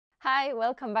Hi,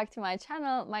 welcome back to my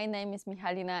channel. My name is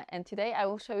Michalina and today I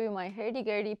will show you my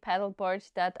hurdy-gurdy pedal board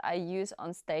that I use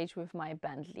on stage with my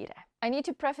band Lire. I need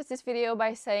to preface this video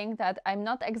by saying that I'm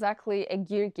not exactly a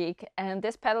gear geek, and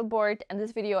this pedal board and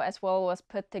this video as well was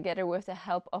put together with the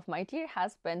help of my dear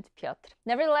husband Piotr.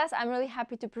 Nevertheless, I'm really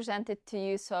happy to present it to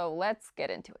you, so let's get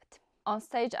into it. On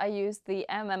stage I use the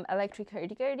electric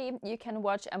hurdy-gurdy. You can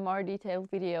watch a more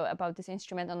detailed video about this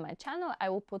instrument on my channel. I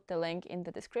will put the link in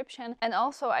the description. And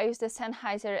also I use the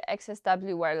Sennheiser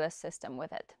XSW wireless system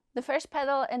with it. The first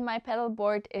pedal in my pedal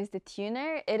board is the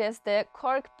tuner. It is the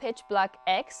Korg Pitchblack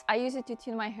X. I use it to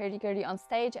tune my hurdy-gurdy on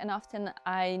stage, and often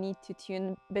I need to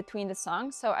tune between the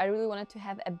songs, so I really wanted to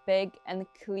have a big and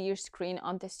clear screen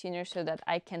on this tuner so that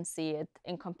I can see it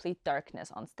in complete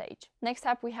darkness on stage. Next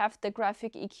up we have the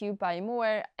Graphic EQ by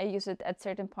Mooer. I use it at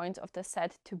certain points of the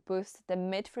set to boost the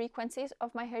mid frequencies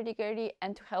of my hurdy-gurdy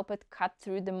and to help it cut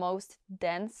through the most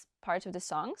dense parts of the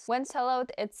songs. When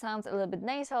soloed, it sounds a little bit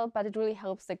nasal, but it really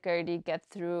helps the gurdy get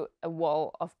through a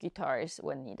wall of guitars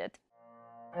when needed.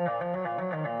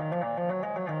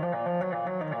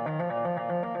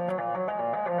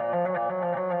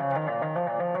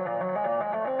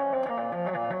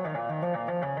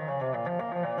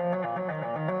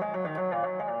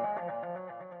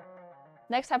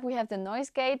 Next up we have the noise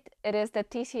gate. It is the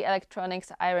TC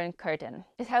Electronics Iron Curtain.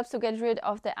 It helps to get rid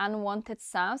of the unwanted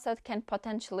sounds that can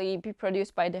potentially be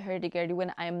produced by the hurdy-gurdy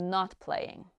when I am not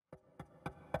playing.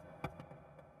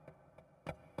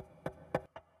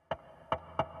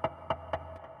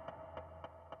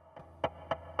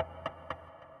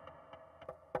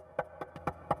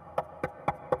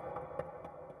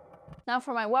 Now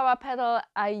for my wah-wah pedal,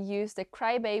 I use the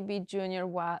Crybaby Junior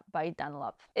Wah by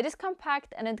Dunlop. It is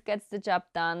compact and it gets the job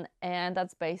done, and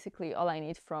that's basically all I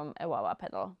need from a wah-wah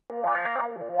pedal.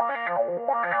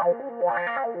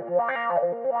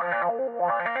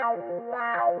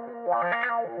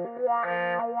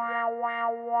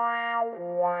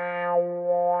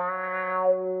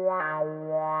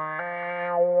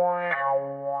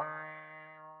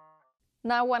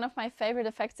 Now, one of my favorite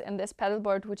effects in this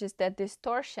pedalboard, which is the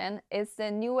distortion, is the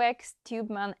NUX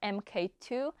TubeMan MK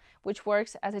II, which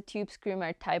works as a tube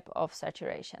screamer type of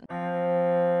saturation.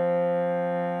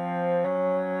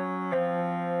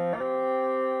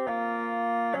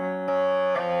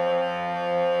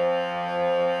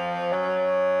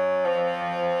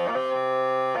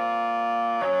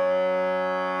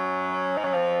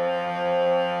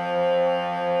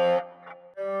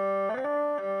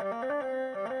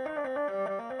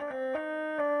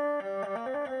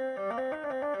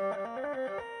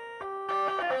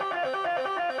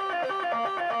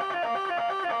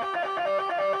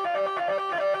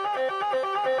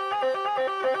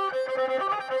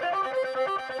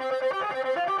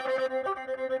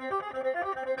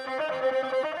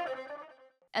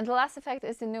 And the last effect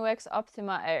is the NUX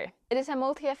Optima Air. It is a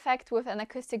multi-effect with an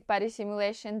acoustic body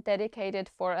simulation dedicated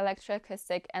for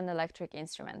electroacoustic and electric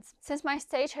instruments. Since my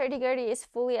stage hurdy-gurdy is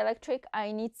fully electric,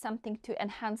 I need something to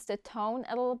enhance the tone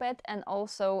a little bit and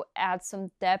also add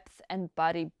some depth and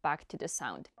body back to the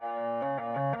sound.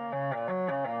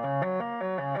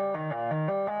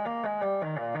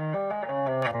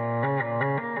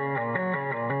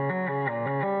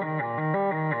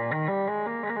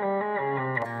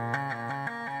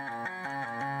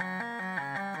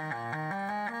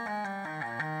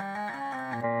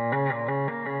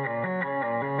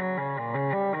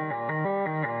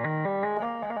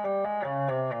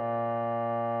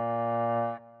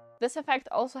 This effect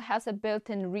also has a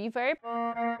built-in reverb.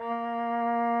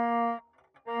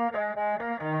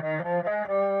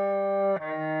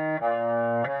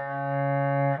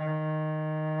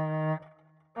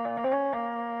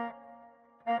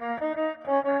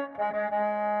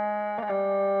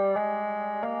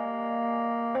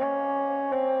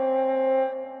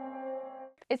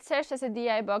 It serves as a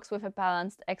DI box with a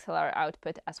balanced XLR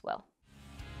output as well.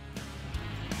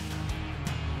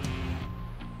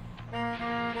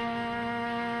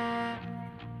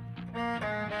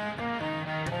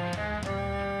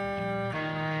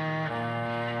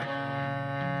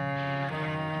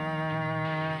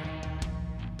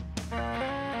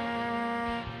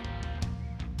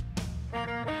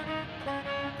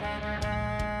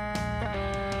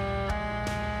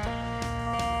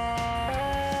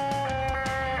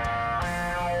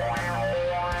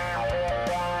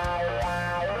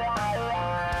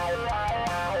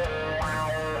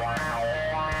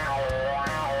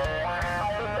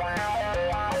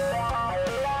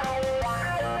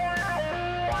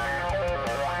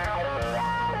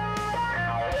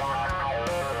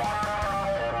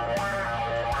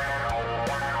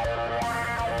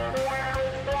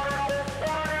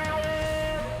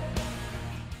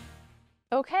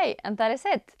 Okay, and that is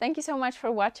it. Thank you so much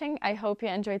for watching. I hope you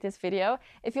enjoyed this video.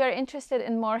 If you are interested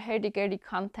in more hurdy-gurdy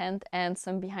content and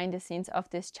some behind the scenes of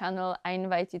this channel, I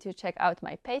invite you to check out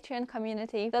my Patreon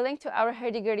community. The link to our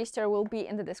hurdy-gurdy store will be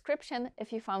in the description.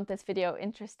 If you found this video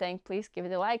interesting, please give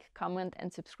it a like, comment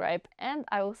and subscribe, and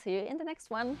I will see you in the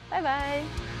next one. Bye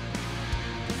bye!